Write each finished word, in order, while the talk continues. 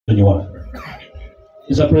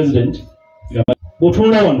Mr. President,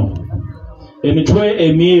 Botunla wano, emitwe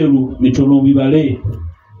emyeru mitono bibale.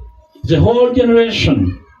 The whole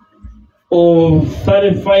generation of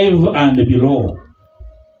 35 and below,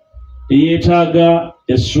 yetaga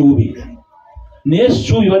esubi. Ne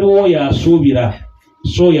esubi waliwo yasubira,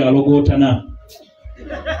 so yalogotana.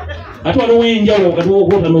 Ate waliwo enjalo kati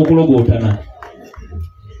wokota n'okulogotana.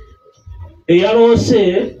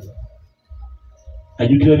 Eyalose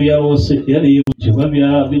ajukira byalose era yebukiva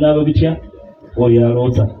binaba bitya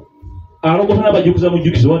oyalota alogotana bajukiza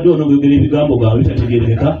mujukiza wadde onogegera ebigambo gawe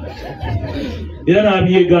bitategerekeka era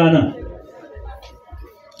n'abyegaana.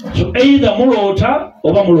 So either mulota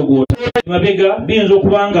oba mulogota mabega biyinza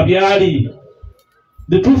okubanga byali.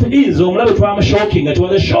 The truth is omulabe twamushocking, it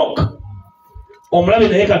was a shock. Omulabe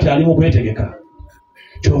naye kati ali mu kwetegeka.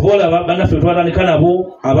 Chovola bannaffe twatandika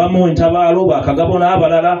nabo abamu entabaalo bakagabo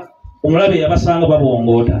n'abalala omulabe yabasanga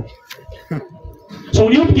babongota. So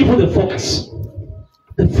we need to give the focus.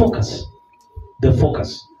 The focus. The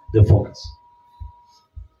focus. The focus.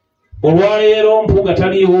 Olwaleero mpuga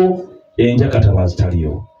taliiwo, enja katabazi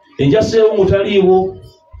taliiwo. Enja seewungu taliiwo.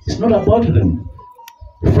 It's not about them.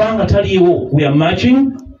 Franga taliiwo. We are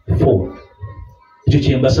marching forward. Ekyo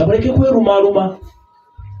kyembasa baleke kwerumaaluma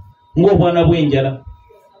ng'obwana bw'enjala.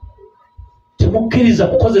 Temukkiriza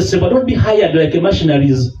kukozesebwa. Don't be hired like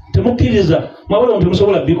machineries. Temukkiriza mwabala omuntu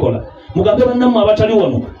musobola bikola. Mugambe bannammwe abatali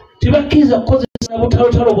wano tebakkiriza kukozesa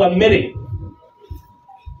butalotalo bwa mmere.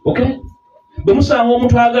 Okay? Bwe musanga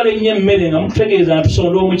omuntu agala ennyo emmere nga mututegeeza nga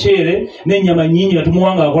tusonda omuceere n'ennyama nnyingi nga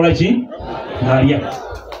tumuwanga akola ki? Ng'alya.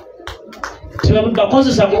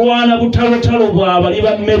 Tebakozesa kulwana butalotalo bwa bali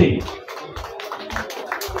ba mmere.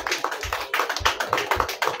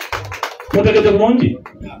 Mutegedde bulungi?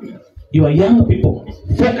 You are young people.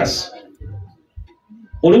 Focus.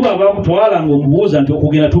 Oliwa abakutwala ng'omubuuza nti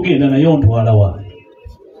okugenda tugenda naye ontwala wa?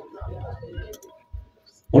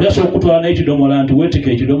 Oli asobola okutwala n'ekidomola nti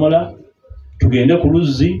weetika ekidomola tugende ku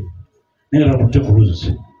luzzi naye nga takutte ku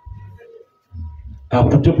luzzi.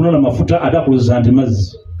 Akututte kunona mafuta ate akuluzza nti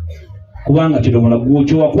mazzi. Kubanga kidomola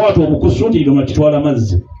gw'okyo wakwata obukusu nti ekidomola kitwala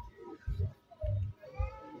mazzi.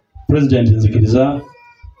 President nzikiriza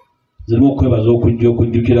zirimu okwebaza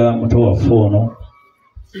okujjukira muto waffe ono.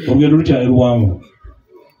 Olugendo lukyali luwanvu.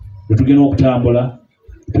 Tugenda okutambula,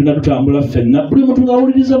 tugenda tutambula ffenna. Buli muntu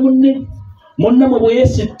ng'awuliriza munne. Munnammwe bwe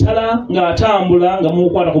yeesittala ng'atambula nga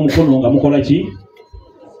mumukwata ku mukono nga mukola ki?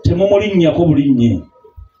 Temumulinnyako bulinnye.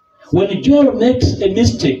 When Joel makes a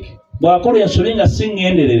mistake, bw'akola ensobi nga si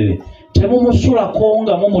ŋŋenderere, temumusulako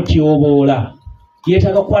nga mumutyoboola.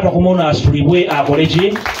 Yeetaaga kukwata ku muno asulibwe akole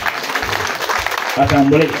ki?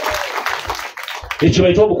 Atambule. Ekyo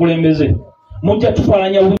bayita obukulembeze. Mujja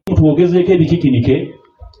tufaananya bubi mutuwogezeeko ebikikinike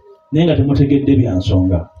naye nga temutegedde bya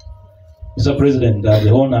nsonga. Mr. President,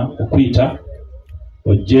 ndaalihoona okuyita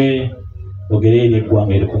ojje ogere eri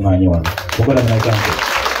eggwanga erikuŋŋaanye wano. Okola mnakanke.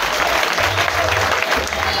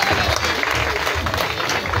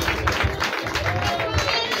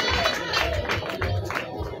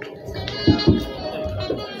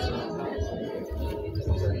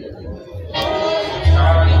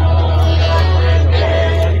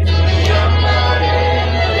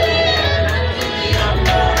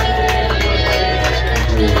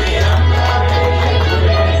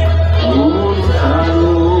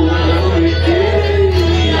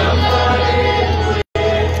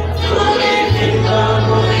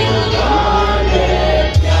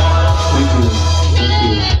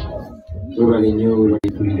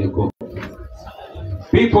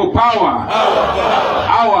 People power.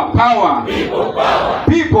 Our power.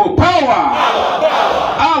 People power.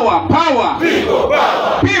 Our power.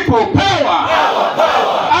 People power.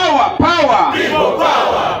 Our power.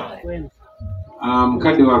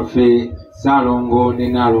 Mukadde waffe Saalongo ne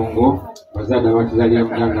Naalongo bazadde abatuzalira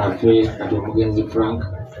muganda waffe kati omugenzi Frank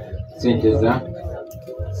Senteza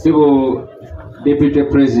Civil Deputy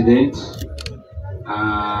President,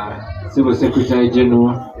 Civil Secretary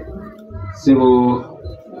General, Civil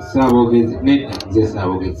Sabogezi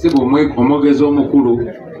Civil omwogezi omukulu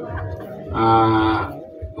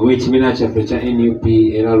ow'ekibiina kyaffe kya NUP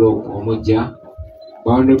era Loko omujja,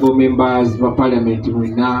 honorable members ba parliament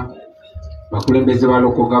mwenna, bakulembeze ba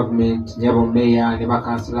local government, nyabo mayor ne ba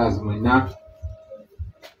councillors mwenna,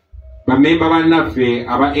 bamemba bannaffe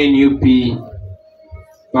aba NUP,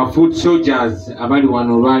 ba foot soldiers abali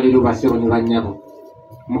wano olwaleero basebo ne bannyabo.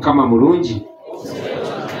 Mukama mulungi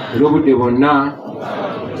olw'obudde bonna.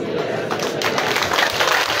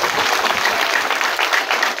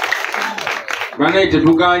 Banaye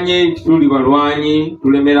tetuganye nti tuli balwanyi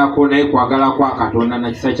tulemerako naye kwagala kwa Katonda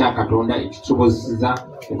na kisa kya Katonda ekitusobozesa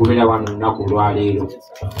okubeera wano olunaku olwaleero.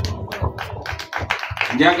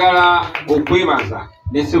 Njagala okwebaza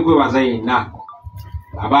nesekwebaza yenna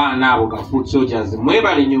abaana abo ga Foot Soldiers.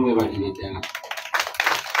 Mwebale nnyo, mwebalire ddala,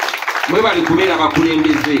 mwebale kubeera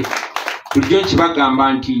bakulembeze. Bulijjo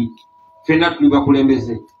nkibagamba nti ffenna tuli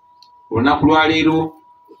bakulembeze. Olunaku lwaleero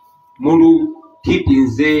mulu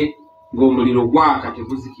kipinze ng'omuliro gwaka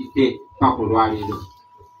teguzikidde paka olwaleero.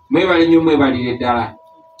 Mwebale nnyo, mwebalire ddala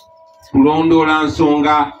kulondoola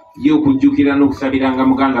nsonga y'okujjukira n'okusabiranga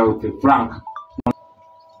muganda waffe Frank.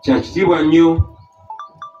 Kya kitiibwa nnyo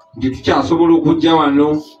nti tukyasobola okujja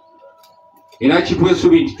wano, era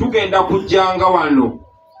kitwesubi nti tugenda kujjanga wano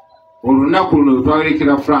olunaku luno lwe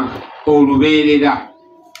twawerekera Frank olubeerera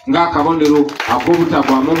ng'akabonero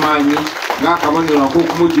ak'obutagwamu maanyi, ng'akabonero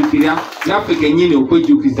ak'okumujjukira, naffe kennyini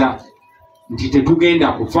okwejjukiza nti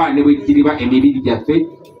tetugenda kufa ne bwe giriba emibiri gyaffe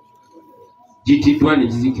gitiddwa ne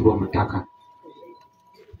gizikibwa mu ttaka.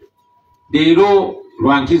 Leero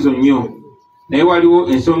lwa nkizo nnyo, naye waliwo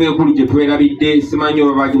ensonga enkulu gye twerabidde, simanyi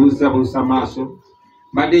oba bagibuusabuusa maaso.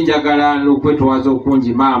 Mbadde njagala n'okwetoowaza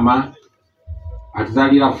okungi maama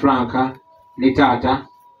atuzaalira Frank ne taata,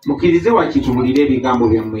 mukkirize wakitubulire ebigambo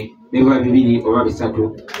byammwe ne biba 2 oba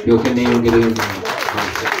 3 lyoke neeyongereyo nnyo.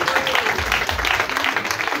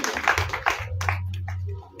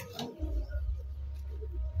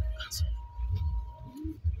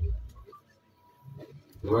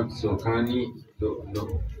 Sookani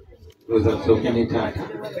loza tusooke ne taata.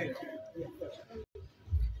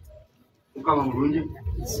 Mukama mulungi,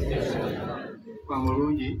 Mukama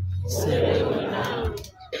mulungi.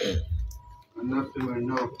 Bannaffe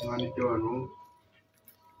mwenna bakuŋŋaanidde wano,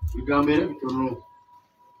 bigambo era bitono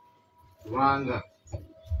kubanga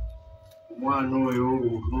omwana oyo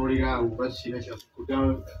bw'omutunuulira awo bakira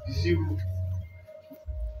kyakugamba bizibu.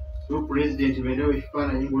 So pulezidenti beera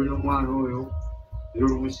ekifaananyi ng'olina omwana oyo era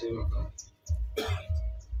olumuseebaka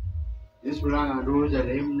nesulanga ndowooza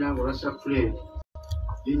naye munange olwasa Fred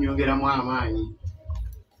linyongeramu amaanyi.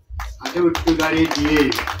 Ate bwe tutega leediyo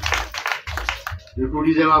eyo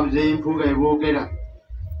netuwuliza bamuzeeyi mpuuga bye boogera,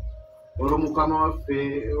 olwo mukama waffe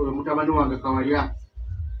olwo mutabani wange Kawalya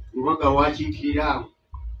lubaga wakiikirira awo,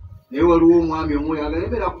 naye waliwo omwami omu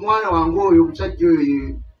yagalembera ku mwana wange oyo omusajja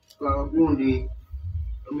oyo gundi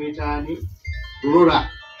omuyitaani Lulola,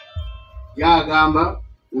 yagamba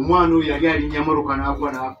omwana oyo yali alinnya mmotoka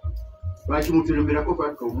n'agwa n'afa. Lwakimutulemberako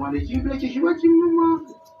kwakka omwana ekintu ekyo kiba kinnuma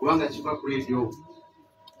kubanga kiva ku leediyo.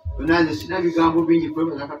 Nanze sina bigambo bingi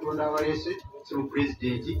kwebaza Katonda abaleese sibu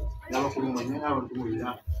pulezidenti n'abakulu mwenna n'abantu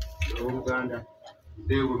mwena ab'Oluganda.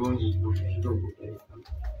 Mbeewo bulungi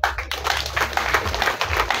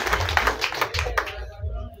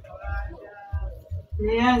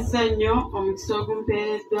neyansa nnyo omukisa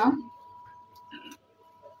ogumpeereddwa.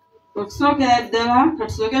 Okusookera ddala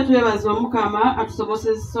katusooke twebaza Omukama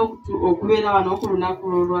atusobozesa okubeera wano ku lunaku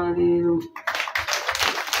olwaleero.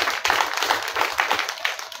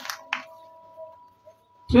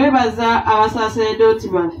 Twebaza abasaaseredooti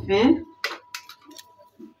baffe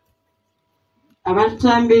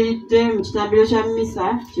abatutambiridde mu kitambiro kya mmisa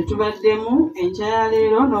kye tubaddemu enkya ya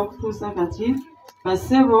leero n'okutuusa kati.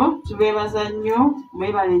 Bassebo tubeebaza nnyo,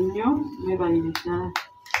 mwebale nnyo, mwebalire ddala.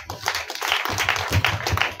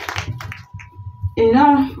 Era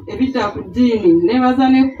ebidda ku ddiini neebaza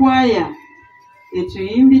n'ekkwaya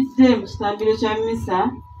etuyimbidde mu kitambiro kya mmisa.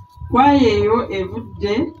 Kwaya eyo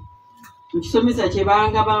evudde mu kisomesa kye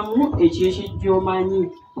bangabamu ekyekijja omanyi.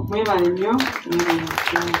 Mwebale nnyo, mwebale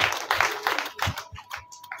ddala.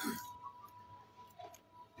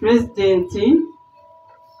 Pulezidenti,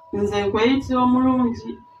 nze nkweyitira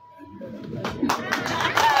omulungi.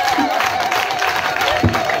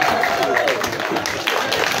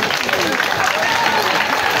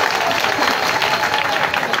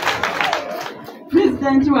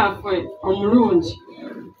 Pulezidenti waffe omulungi,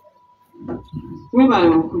 mwebale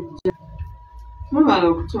okujja, mwebale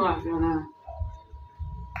okutwagala.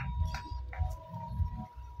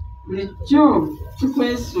 Bulijjo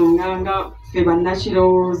tukwesunga nga ffe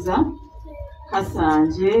bannakirowooza.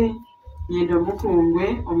 Kasanje, Nyendo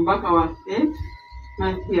Mukungwe, omubaka waffe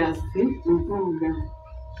Mathias Mpuuga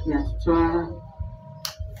yatutwala.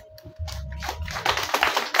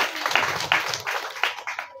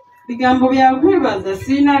 Bigambo bya kwebaza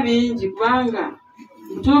sirina bingi kubanga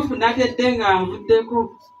mutuufu nakedde nga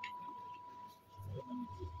nvuddeko.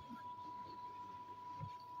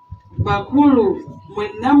 Bakulu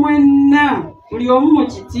mwenna buli omu mu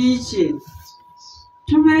kiti kye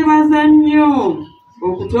tubeebaza nnyo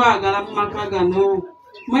okutwagala mu maka gano.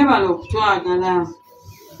 mwebale okutwagala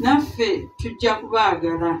naffe tujja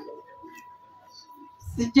kubaagala.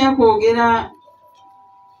 Sijja kwogera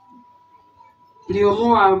buli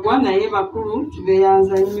omu waagwa naye bakulu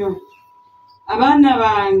tubeeyanza nnyo. Abaana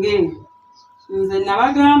bange nze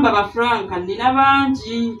nabagamba bafranka nina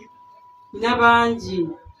bangi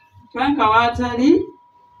franka waatali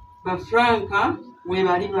bafranka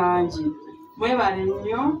mwebali bangi. Mwebale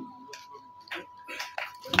nnyo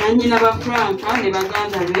bannyina bafranka ne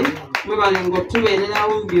baganda be, mwebale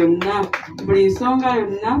ng'otubeererawo mu byonna buli nsonga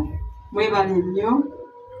yonna. Mwebale nnyo,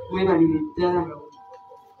 mwebalire ddala.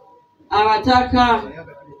 Abataka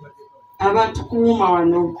abatukuuma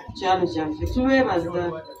wano ku kyalo kyaffe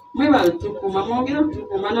tubeebaza. Mwebale tukuuma, mwongere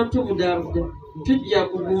otukuuma n'otubudaabuda, tujja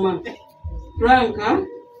kuguma. Franka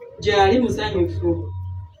gyali musanyufu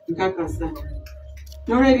nkakasa.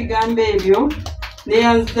 N'olw'ebigambo ebyo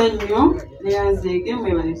neeyanziza nnyo, neeyanzeege,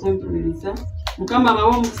 mwebale kumpuliriza. Mukama abawe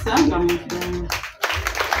omukisa nga muddamu.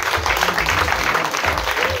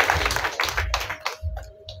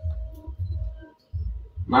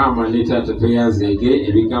 Maama ne taata tweyanzeege,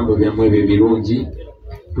 ebigambo byammwe ebyo birungi.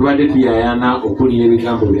 Tubadde tuyayaana okuwulira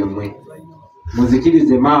ebigambo byammwe.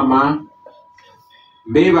 Muzikirize maama,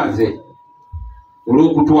 mbeebaze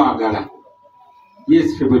olw'okutwagala.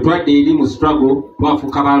 Yes, ffe bwe twadde eri mu struggle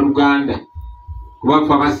twafuuka ba Luganda. Kuba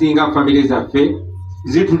ffe abasinga famire zaffe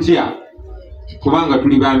zitutya kubanga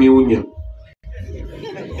tuli ba miwunyo.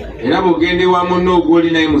 Era bw'ogenda ewa munno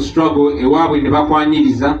ogw'oli naye mu struggle ewaabwe ne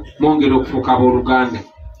bakwaniriza mwongera okufuuka abooluganda.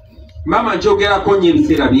 Maama nkyogerako nnyo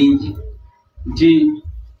ebiseera bingi nti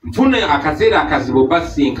nfuna akaseera akazibu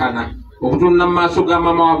basinkana okutunula mu maaso ga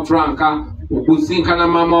maama wa Franka, okusinkana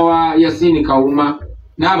maama wa Yasini Kawuma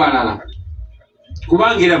n'abalala.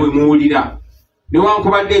 Kubanga era bwe muwulira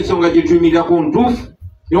newankubadde ensonga gye tuyimirirako ntuufu,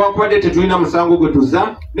 newankubadde tetulina musango gwe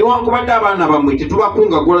tuzza, newankubadde abaana bammwe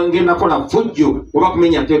tetubakunga ngenda kola fujjo oba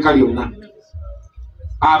kumenya tteeka lyonna.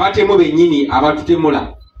 Abatemu bennyini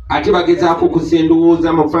abatutemula ate bagezaako okussa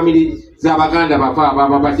endowooza mu famire z'Abaganda bafa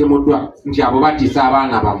ababa batemuddwa nti abo batisa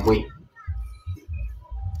abaana bammwe.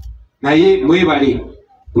 Naye mwebale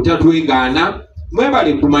butatwegaana,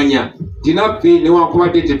 mwebale kumanya nti naffe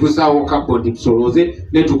newankubadde tetusaawo kabodi tusolooze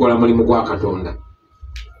ne tukola mulimu gwa Katonda.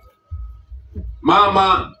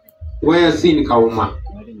 Maama wa Yasini Kawuma,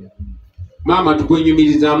 maama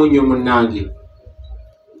tukwenyumirizaamu nnyo munnange.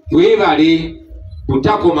 Mwebale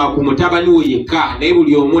butakoma ku mutabani wo yekka, naye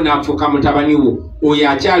buli omu n'afuuka mutabani wo oyo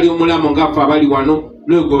akyali omulamu ngaffe abali wano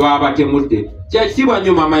n'ogwe baba batemudde. Kyakisibwa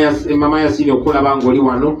nnyo maama Yasini okulaba ng'oli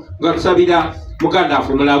wano nga tusabira muganda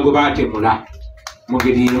affe omulala gwe baatemula mu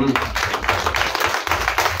ngeri emu.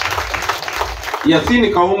 Yasini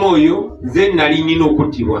Kawuma oyo nze nali nnina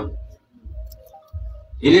okuttibwa.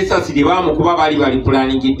 Era essasi lye baamukuba bali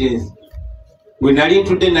pulanningidde nze. Bwe nali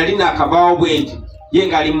ntudde nali naakavaawo bwe nti ye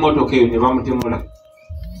ng'ali mu mmotoka eyo ne bamutemula.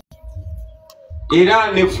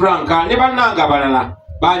 Era ne Franka ne bannanga abalala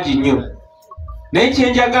bangi nnyo. Naye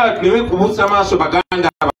kyenjagala tuleme kubuusa maaso baganda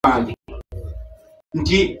abange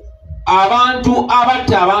nti abantu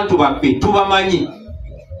abatta abantu baffe tubamanyi.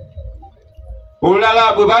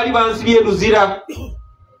 Olulala bwe baali bansibye Luzira,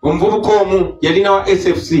 omuvubuka omu yalina wa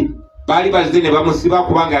SFC, baali bazze ne bamusiba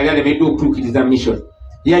kubanga yali alemedde okutuukiriza mission.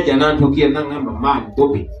 Yajja n'antuukira n'aŋŋamba, maani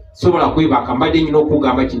Bobi, sobola kwebaka, mbadde nnyina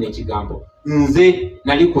okugamba kino ekigambo. Nze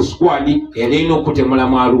nali ku squad eyali erina okutemula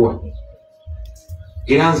mu Arua.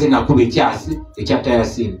 Era nze nakuba ekyasi ekya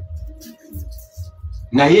Yasini.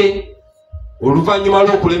 Naye oluvannyuma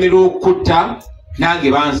lw'okulemerwa okutta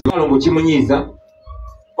nange bansiba mu kimunyiiza.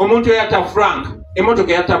 Omuntu eyatta Frank,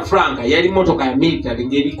 emmotoka eyatta Franka yali mmotoka ya military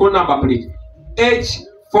ng'eriko number plate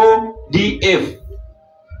H4DF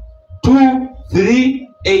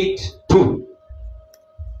 2382.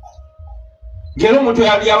 Ngero omuntu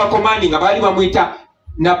yali abakomandi nga baali bamuyita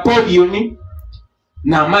Napoleon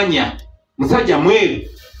Namanya, musajja mweru.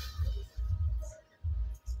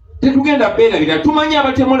 Tetugenda beerabira, tumanyi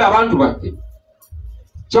abatemula abantu baffe.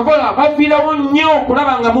 Kyokola baviirawo nnyo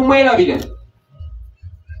okulaba nga mumwerabira.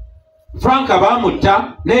 Franka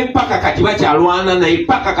baamutta naye paka kati bakyalwana naye,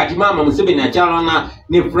 paka kati maama Museveni akyalwana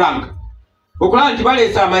ne Franka. Okulaba nti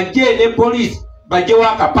baleese amagye ne poliisi bajjewo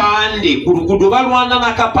akapande ku luguudo, balwana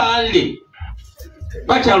n'akapande.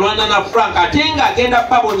 Bakyalwana na Franka ate ng'agenda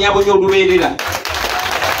babonyabonya olubeerera.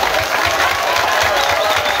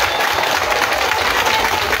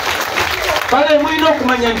 Bale mulina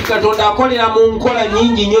okumanya nti Katonda akolera mu nkola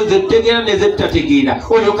nnyingi nnyo zetutegeera ne zetutategeera.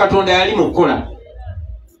 Oyo Katonda yali mu nkola.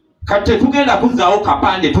 Kati tetugenda kuzzaawo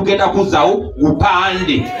kapande, tugenda kuzzaawo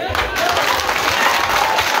bupande.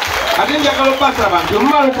 Ate njagala obbasaba nti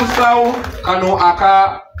omumala okussaawo kano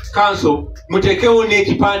Council mutekewo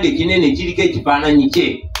n'ekipande kinene kiriko ekifaananyi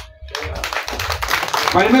kye.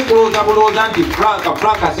 Baleme kulowooza nti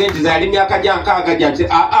Franka sente zaali myaka gya nkaaga gyate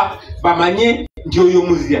bamanye nti oyo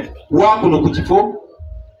muzira waakuno ku kifo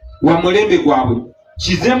wa mulembe gwabwe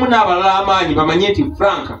kizeemu n'abalala amaanyi bamanye nti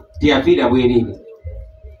Franka teyafiira bwereere.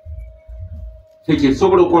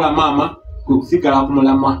 Kyekisobola okukola maama kwe kusigala ku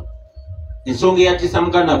mulamwa. Ensonga eyatiisa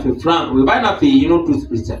muganda waffe Frank bwe banaffe yina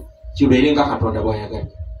otusipisa kibeere nga Katonda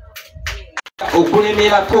bw'ayagadde.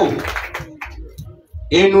 Okulemerako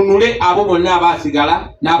enunule abo bonna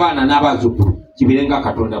abaasigala n'abaana n'abazzukulu kibeere nga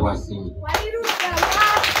Katonda bw'asiimye.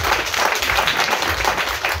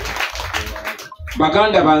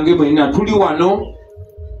 Baganda bange mwenna tuli wano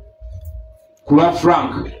ku lwa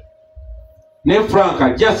Frank. Ne Frank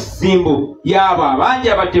ajja simbo y'abo abangi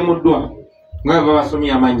abatemuddwa nga bwe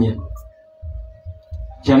babasomye amannya.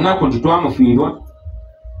 Kyanaku nti twamufiirwa.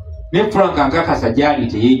 Ne Frank akakasa gyali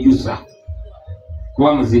teyeejjusa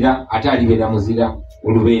kuba muzira ate alibeera muzira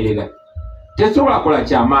olubeerera. Tesobola kukola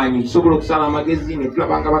kyamaanyi, tusobola okusala amagezi ne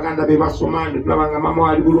tulabanga baganda be basoma ne tulabanga mama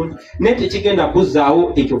wali bulungi naye tekigenda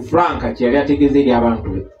kuzzaawo ekyo Frank kye yali ategeeza eri abantu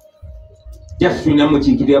be. Just tulina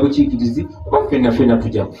mukiikirira bukiikirizi kuba ffenna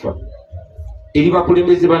tujja kufa. Eri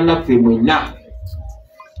bakulembeze bannaffe mwenna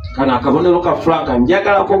kano akabonero ka Frank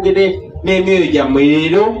njagala kwogere n'emyoyo gyammwe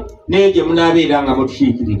leero n'eyo gye munaabeera nga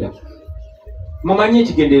mutukiikirira. Mumanye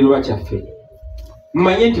ekigendererwa kyaffe.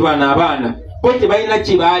 Mumanye nti bano abaana bo tebalina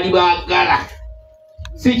kye baali baagala.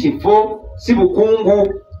 Si kifo, si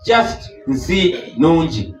bukungu, just nsi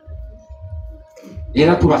nungi.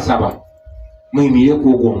 Era tubasaba muyimire ku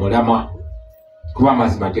ogwo omulamwa kuba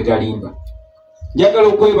amazima tegalimba. Njagala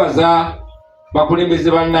okwebaza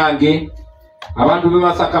bakulembeze bannange abantu b'e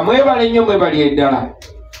Masaka mwebale nnyo mwebali eddala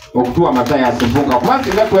okutuwa Matayasi Mpunga kuba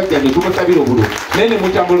singa twajja ne tumusabira obulungi naye ne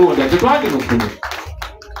mutamulonda tetwandimufunye.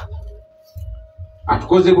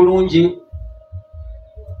 Atukoze bulungi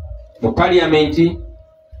mu paliyamenti.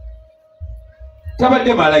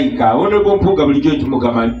 Tabadde malayika. Honorable Mpunga bulijjo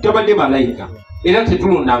kimugamba nti tabadde malayika era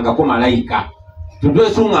tetulondangako malayika,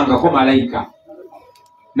 tetwesungangako malayika,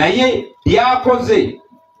 naye byakoze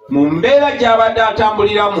mu mbeera gy'abadde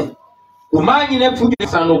atambuliramu ku maanyi n'effujo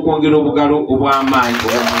esaana okwongera obugalo obw'amaanyi.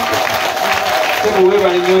 Sebo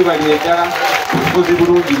weebale nnyo weebali eddala tukoze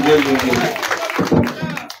bulungi nnyo.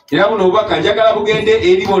 Era buno obubaka njagala bugende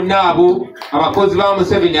eri bonna abo abakozi ba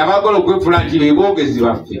Museveni abaagala okwefuula nti be boogezi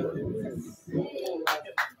baffe.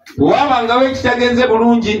 Bwewabangawo ekitagenze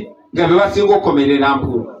bulungi nga be basinga okukomerera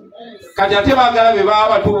mpu. Kati ate baagala be baba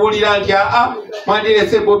batubuulira nti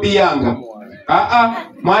mwandirese Bobi Yanga,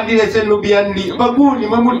 mwandirese Nubian baguuni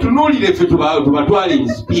mwe mutunuulire ffe tubatwale in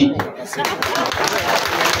speed.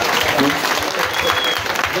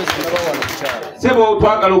 Sebo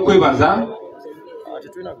twagala okwebaza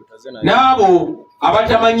n'abo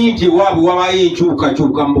abatamanyi nti ewaabwe wabayo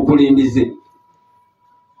enkyukakyuka mu bukulembeze.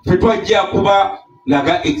 Ffe twajja kuba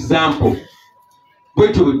laga example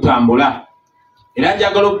bwetyo bwe tutambula. Era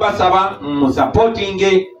njagala obbasaba mu supporting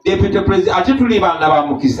deputy president. Ate tuli baana ba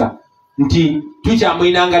mukisa nti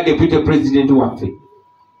tukyamwinanga deputy president waffe.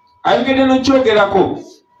 Ayogedde n'okyogerako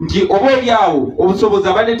nti oba olyawo obusobozi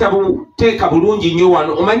abadde tabuteeka bulungi nnyo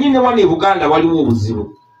wano. Omanyi ne wano e Buganda waliwo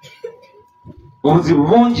obuzibu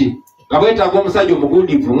bungi nga bwetaaga omusajja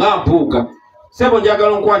omugundiivu nga Mpuuga. Sebo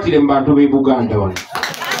njagala nkwatire mu bantu b'e Buganda wano.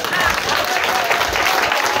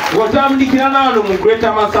 Ng'otambukira n'ano mu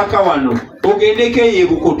Greater Masaka wano ogendeko eyo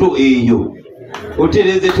Bukoto eyo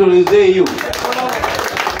otereze eyo.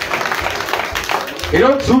 Era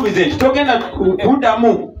otusuubize nti togenda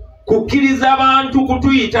kuddamu kukkiriza abantu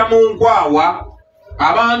kutuyita mu nkwawa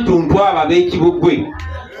abantu ntwaba b'ekibugwe.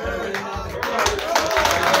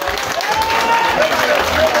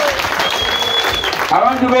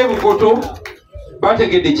 Abantu b'e Bukoto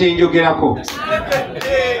bategedde kye njogerako.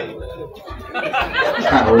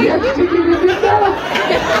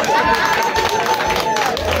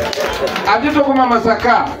 Ate tokoma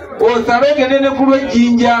Masaka osale ogende ne ku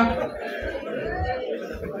lw'ejjinja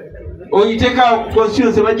oyiteka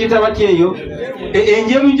constituency bagiyita batya eyo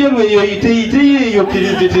enjeru eyo oyiteyo eyo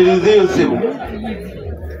terezeyo sebo.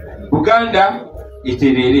 Buganda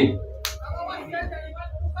eterere.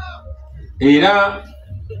 Era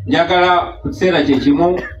njagala ku kiseera kye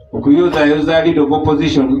kimu okuyozaayoza leader of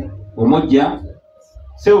opposition omujja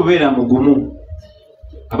sebubeera mugumu.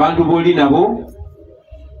 Abantu b'oli nabo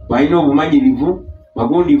balina obumanyirivu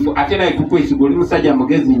magundiifu ate naye tukwesiga oli musajja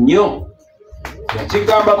mugezi nnyo.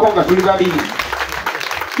 Yakigambako nga tuli babiri.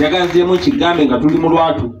 Yaganzeemu kigambe nga tuli mu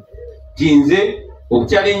lwatu ti nze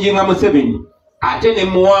okukyalenjinga Museveni ate ne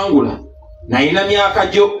muwangula nayina myaka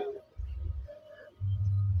gyo.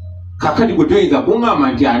 kakati gwe toyinza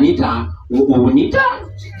kuŋŋamba nti anita obunita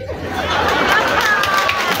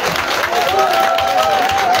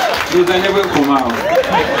yuza ne bwenkomaawo.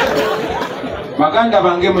 Baganda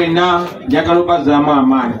bange mwenna njagala obazzaamu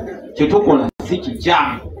amaanyi, kyetukola si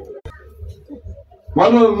kikyamu.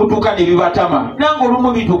 Waliwo mutuuka ne bibatama, nange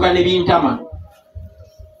olumu bituuka ne bintama.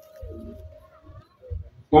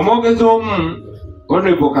 Omwogezi omu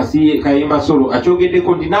Honorable Kayimba Solo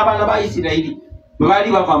akyogeddeko nti n'abaana ba Isirayiri bwe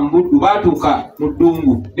baali bava mu buddu baatuuka mu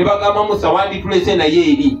ddungu ne bagamba Musa wanditulese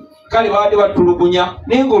naye eri, kale baadde batulugunya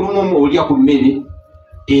naye ng'olumu olya ku mmere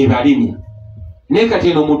ebalimye. Naye kati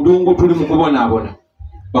eno mu ddungu tuli mu kubonaabona.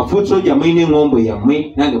 Bafuusooja mulina eŋŋombo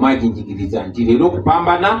yammwe nange mwaginjigiriza nti leero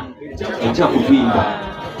okupambana ejja kuvimba.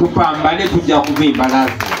 Tupambane tujja kuvimba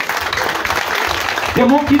lazima.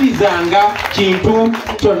 Temukkirizanga kintu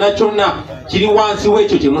kyonna kyonna kiri wansi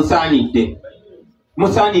w'ekyo kye musaanidde.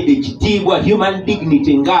 Musaanidde ekitiibwa, human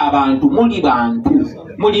dignity ng'abantu. Muli bantu,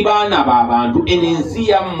 muli baana b'abantu. Eno ensi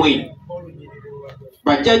yammwe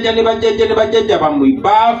bajjajja ne bajjajja bammwe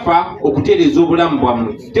baafa okutereeza obulamu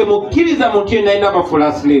bwammwe. Temukkiriza muntu yenna alina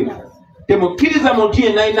bafuula slave. Temukkiriza muntu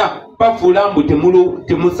yenna alina bafuula mbu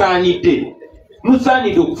temusaanidde.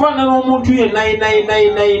 Musaanidde okufaanana omuntu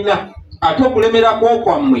yenna ate okulemerako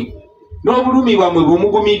kwammwe n'obulumi bwammwe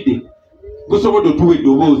bwemugumidde busobodde otuwa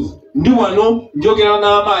eddoboozi. Ndi wano njogera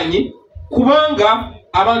n'amaanyi kubanga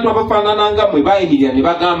abantu abafaanana nga mmwe bayimirira ne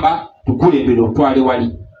bagamba tukulembere otwale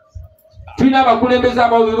wali. Tulina abakulembeze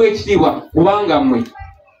abaweebwa ekitiibwa kubanga mmwe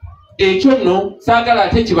ekyo nno saagala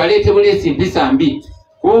ate kibaleete buleesi mpisa mbi.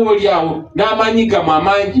 Kuba oli awo n'amaanyi gammwe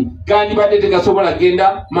amangi gandibadde tegasobola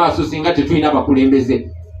genda maaso singa tetulina abakulembeze.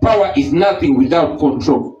 Power is nothing without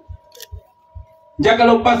control.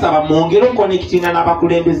 Njagala okubasaba mwongere okonekitinga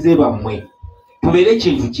n'abakulembeze bammwe tubeere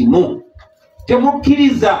kintu kimu.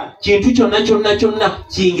 Temukkiriza kintu kyonna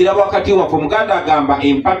kiyingira wakati waffe. Omuganda agamba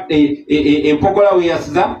empogola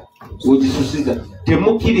weyasiza wegisusiza.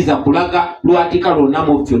 Temukkiriza kulaga lwatika lwonna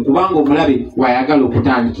mu ffe kubanga omulabe wayagala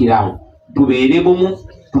okutandikirawo. Tubeere bumu,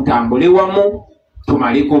 tutambule wamu,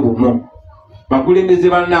 tumaleko bumu. Bakulembeze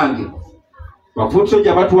bannange,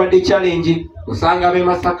 bafuusooja batuwadde challenge. Osanga ab'e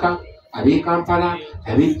Masaka, ab'e Kampala,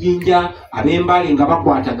 ab'e Jjinja, ab'e Mbale nga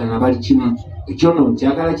bakwatagana bali kimu. Ekyo nno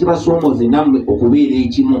kyagala kibasoomoze nammwe okubeera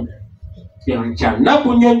ekimu. Kya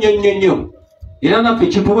nnaku nnyo. Era naffe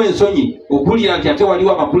kituwa ensonyi okuwulira nti ate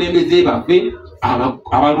waliwo abakulembeze baffe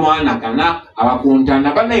abalwanagana,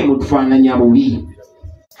 abakuntana. Bannaye mutufaananya bubi.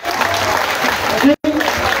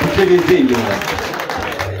 Tutegeeze enjala.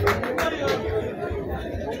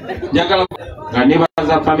 Njagala nga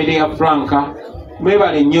nebaza famire ya Franka,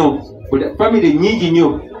 mwebale nnyo. Famire nnyingi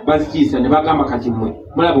nnyo bazikiisa ne bagamba kati mmwe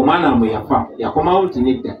mulaba omwana wammwe yafa, yakomawo nti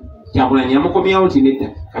nedda. Kyagulanyi yamukomyawo nti nedda.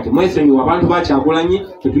 Kati mwesonyiwa abantu ba Kyagulanyi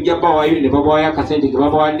tetujja bawaayo ne babawaayo akasente ke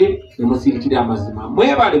babawadde ne musirikira amazima.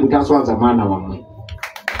 Mwebale butaswaza mwana wammwe.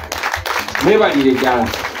 Mwebalire ddala.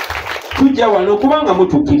 Tujja wano kubanga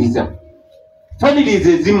mutukkiriza. Families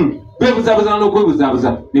ezimu beebuzaabuza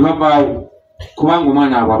n'okwebuzaabuza ne bavaawo kubanga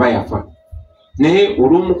omwana waabwe aba yafa. Naye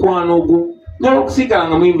olw'omukwano ogwo n'olw'okusigala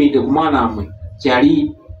nga muyimiridde ku mwana wammwe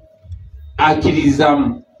kyali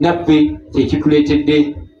akkiririzaamu, naffe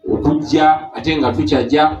kyekituleetedde okujja ate nga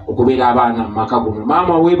tukyajja okubeera abaana mu maka guno.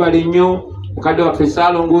 Maama weebale nnyo, mukadde waffe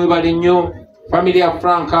Saalongo weebale nnyo, famire ya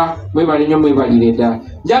Franka mwebale nnyo, mwebalire ddala.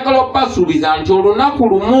 Njagala okubasuubiza nti olunaku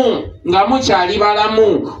lumu nga mukyali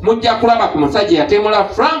balamu mujja kulaba ku musajja yatemula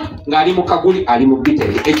Frank ng'ali mu kaguli, ali mu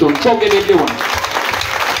biteri. Ekyo nkyogeredde wano.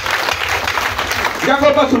 Njagala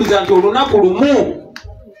okubasuubiza nti olunaku lumu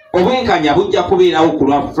obwenkanya bujja kubeerawo ku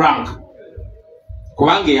lwa Frank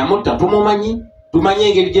kubanga eyamutta tumumanyi, tumanyi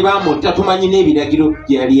engeri gye bamutta, tumanyi n'ebiragiro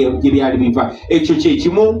gye byali biva. Ekyo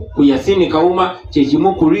kyekimu ku Yasini Kawuma,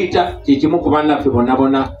 kyekimu ku Rita, kyekimu ku bannaffe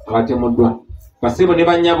bonna abatemuddwa. Basebo ne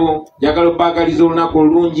bannyabo, njagala obbaagaliza olunaku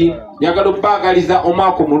olulungi, njagala obbaagaliza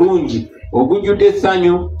omwaka omulungi ogujjudde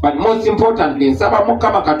essanyu, but most importantly nsaba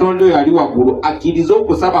Mukama Katonda oyo ali waggulu akkirize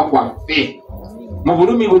okusaba kwaffe mu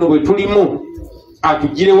bulumi buno bwe tulimu,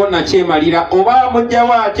 atugirewo nakyemalira. Oba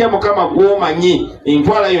mujjawo atya Mukama gw'omanyi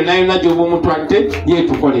entwala yonna gy'oba omutwadde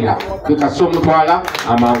yeetukolera, kekasa omutwala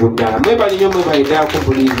amangu ddala. Mwebali nnyo, mwebali ddala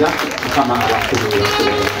kubuliza. Mukama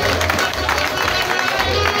abakubuliza.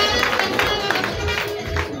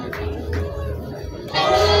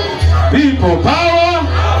 People power.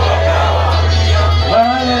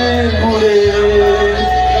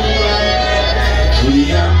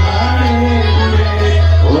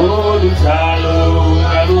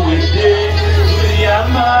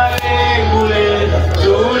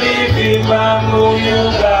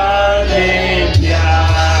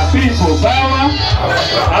 People power.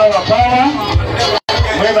 Arua power.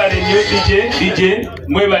 Mwebale nnyo DJ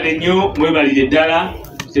mwebale nnyo mwebalire ddala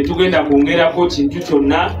tetugenda kwongerako kintu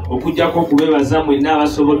kyonna okujjako okubeebaza mwenna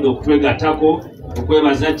abasobodde okutwegattako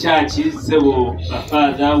okwebaza kyaki ssebo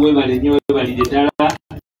bafaatha webale nnyo webalire ddala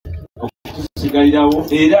okutusigalirawo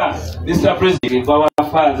era Mr. President eva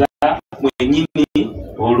wafaatha mwennyini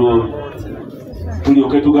olwo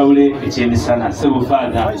tulyoke tugabule ekyemisana ssebo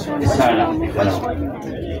faatha esaala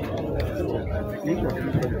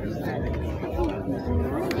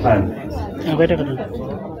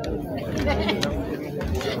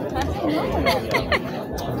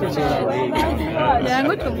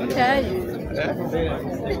Jangan tumbukai.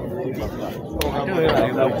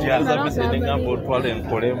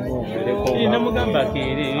 Ini mugamba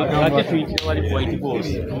kiri ate tuyitira wali white boss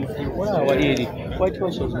wali eri white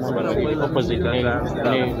boss opposite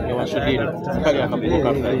ne wasudiri kali akabuka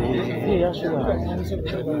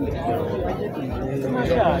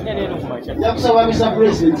yakusaba Mr.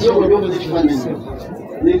 President yo byo muzikifanyiza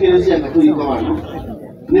nekerezi akatulika wano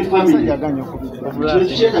ne family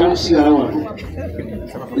tucheka n'okusigala wano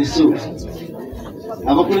eso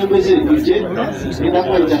abakulembeze tuje enda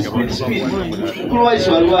kwayita speed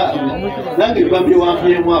kulwaisa Arua nange bambye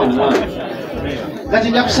wampyemu awo mwana kati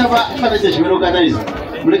nja kusaba kifaananyi kimera organize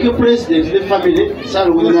muleke president ne family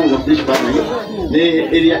saalowozanga kutekifaananyi ne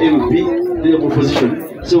area MP ne opposition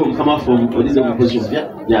so mukama from odize opposition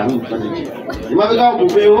byamu kifaananyi emabega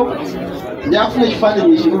mubeewo njafuna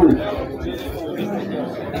ekifaananyi ekirungi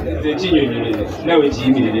ekinyonyolera nawe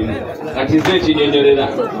kiyimiriremu kati nze ekinyonyolera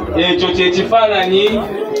ekyo kyekifaananyi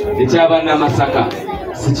eky'abanna Masaka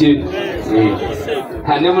sikiri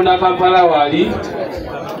kane munakampala wali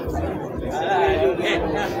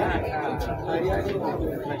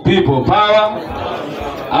people power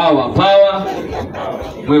our power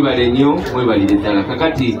mwebale nnyo mwebalire ddala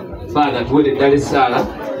kakati faatha tuwere ddala essaala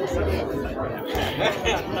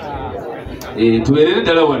tubeerere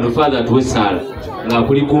ddala wano faatha tuwe essaala nga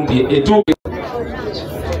kuli kumpi etuuke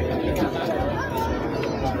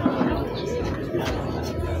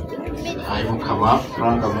ayi mukama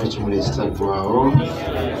franka mwekimuli ekitaggwawo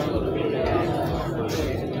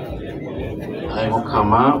ayi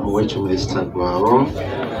mukama muwekimuli ekitaggwawo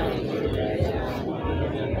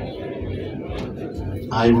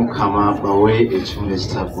ayi mukama bawe ekimuli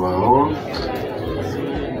ekitaggwawo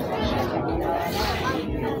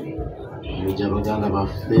abaganda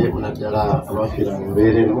baffe naddala abafiira mu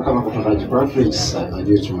mbeera mukama katonda gikwatu ekisa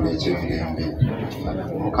ali ekimuli ekyengembe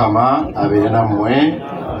mukama abeere nammwe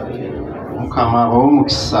mukama abawe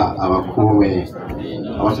omukisa abakuume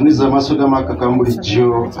abatuniza amaaso g'amakaka bulijjo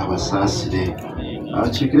abasaasire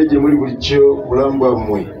abakiikire gye muli bulijjo bulamu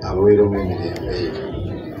bwammwe abaweeremu emirembe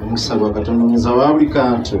omukisa gwa katonda omuza wa buli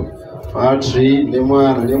kantu patri ne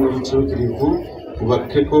mwana ne mu butuukirivu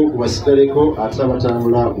kubakkeko kubasigaleko ate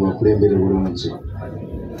abatambula kubakulembere bulungi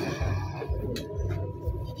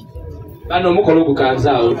bano omukolo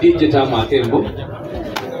gukanzaawo DJ tamu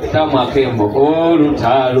akembo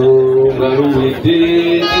olutalo nga luwedde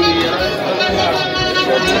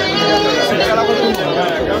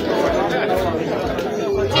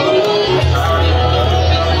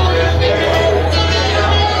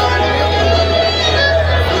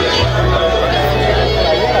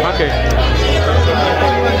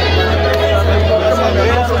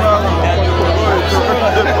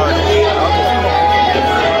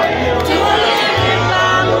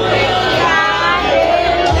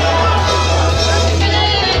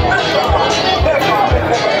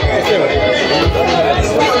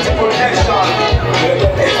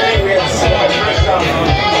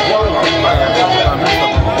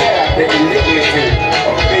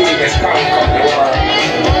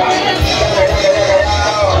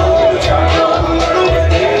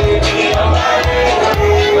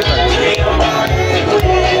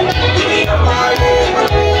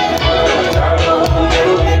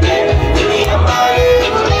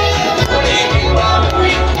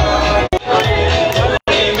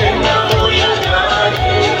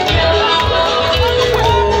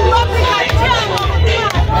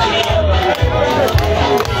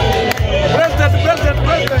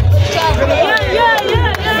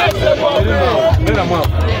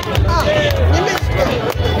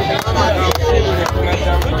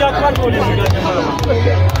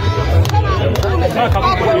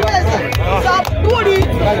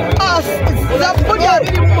zabuli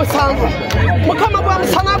abiri mu musanvu mukama gwa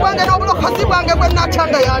musana gwange n'obulokozi bwange bwe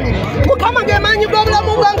nakyanga yani mukama ng'emanyi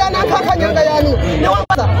g'obulamu bwange anankakanyanga yani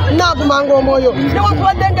newambaza naagumanga omwoyo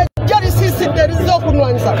newankubadde ng'ejja lisiisidde erizza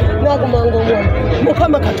okunwanyisa naagumanga omwoyo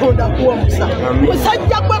mukama katonda akuwa musa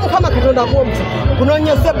musajja gwe mukama katonda kuomza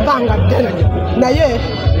kunonyeza ebbanga ddene naye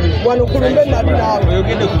wano kulumbe nalirawo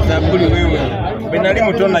oyogedde ku zabbuli wewe bwe nali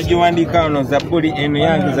muto nagiwandiika wano zabbuli eno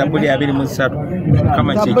yange zabbuli 23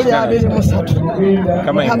 kama zabbuli 23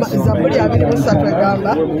 zabbuli 23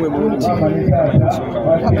 egamba nti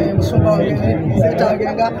kama yemusumba wange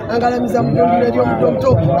zetagenga angalamiza mudondiro ery'omuddo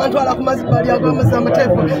omuto antwala ku mazibbali ag'amazzi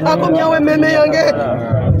amateefu akomyawo emmeme yange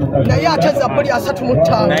naye ate zabbuli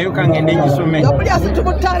 35 naye kangende ngisome zabbuli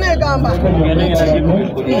 35 egamba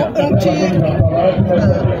nti 35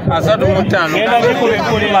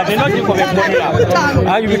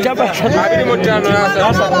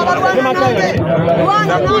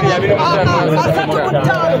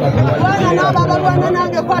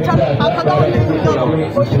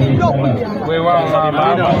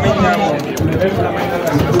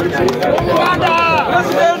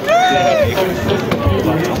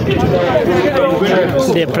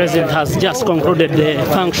 The president has just concluded the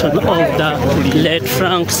function of the late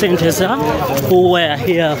Frank Senteza, who were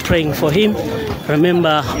here praying for him.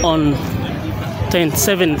 Remember, on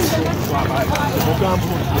 27th.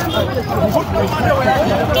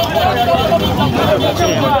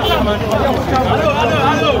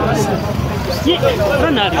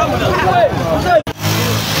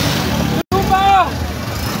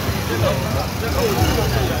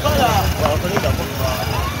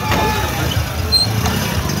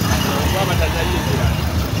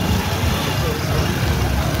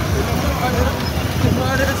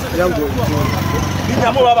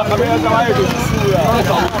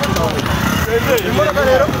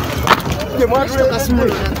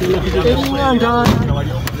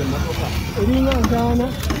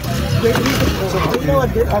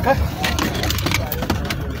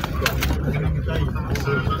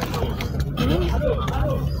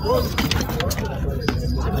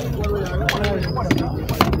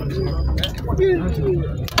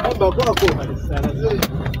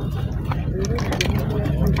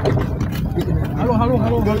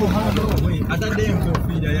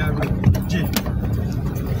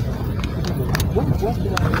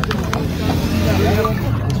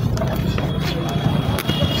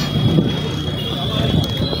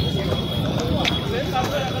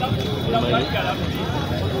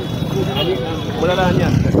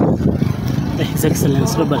 His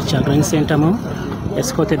Excellency Robert Chagulanyi Ssentamu,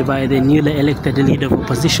 escorted by the newly elected leader of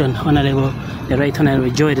opposition, the Right Honorable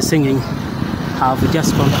Joy Singing, have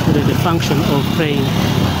just concluded the function of praying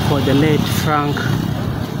for the late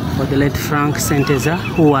Frank Senteza,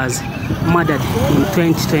 who was murdered in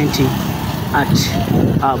 2020 at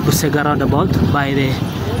Busega roundabout by the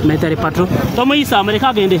military patrol.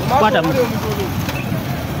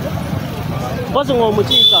 Bosi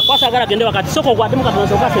ngomuchika kwasagala gende wakati soko kwatimuka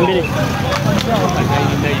tunasoka sembele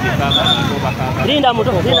linda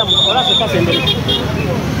moto wala soka sembele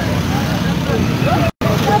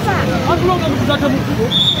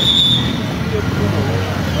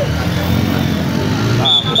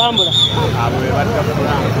tambula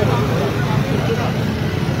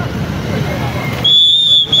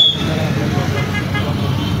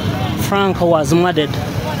Frank was murdered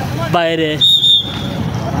by the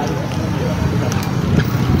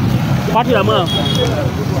party Rama.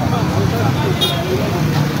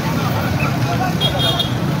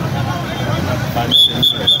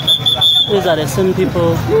 These are the same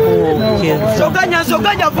people who killed.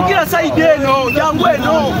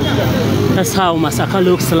 That's how Masaka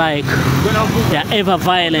looks like. They are ever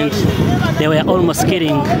violent. They were almost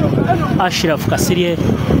killing Ashraf Kasirye,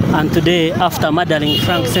 and today, after murdering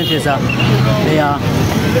Frank Senteza, they are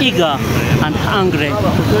eager and angry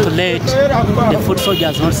to let the foot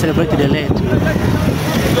soldiers not celebrate the late.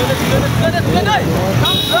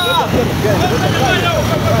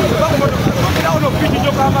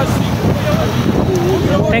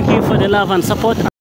 Thank you for the love and support.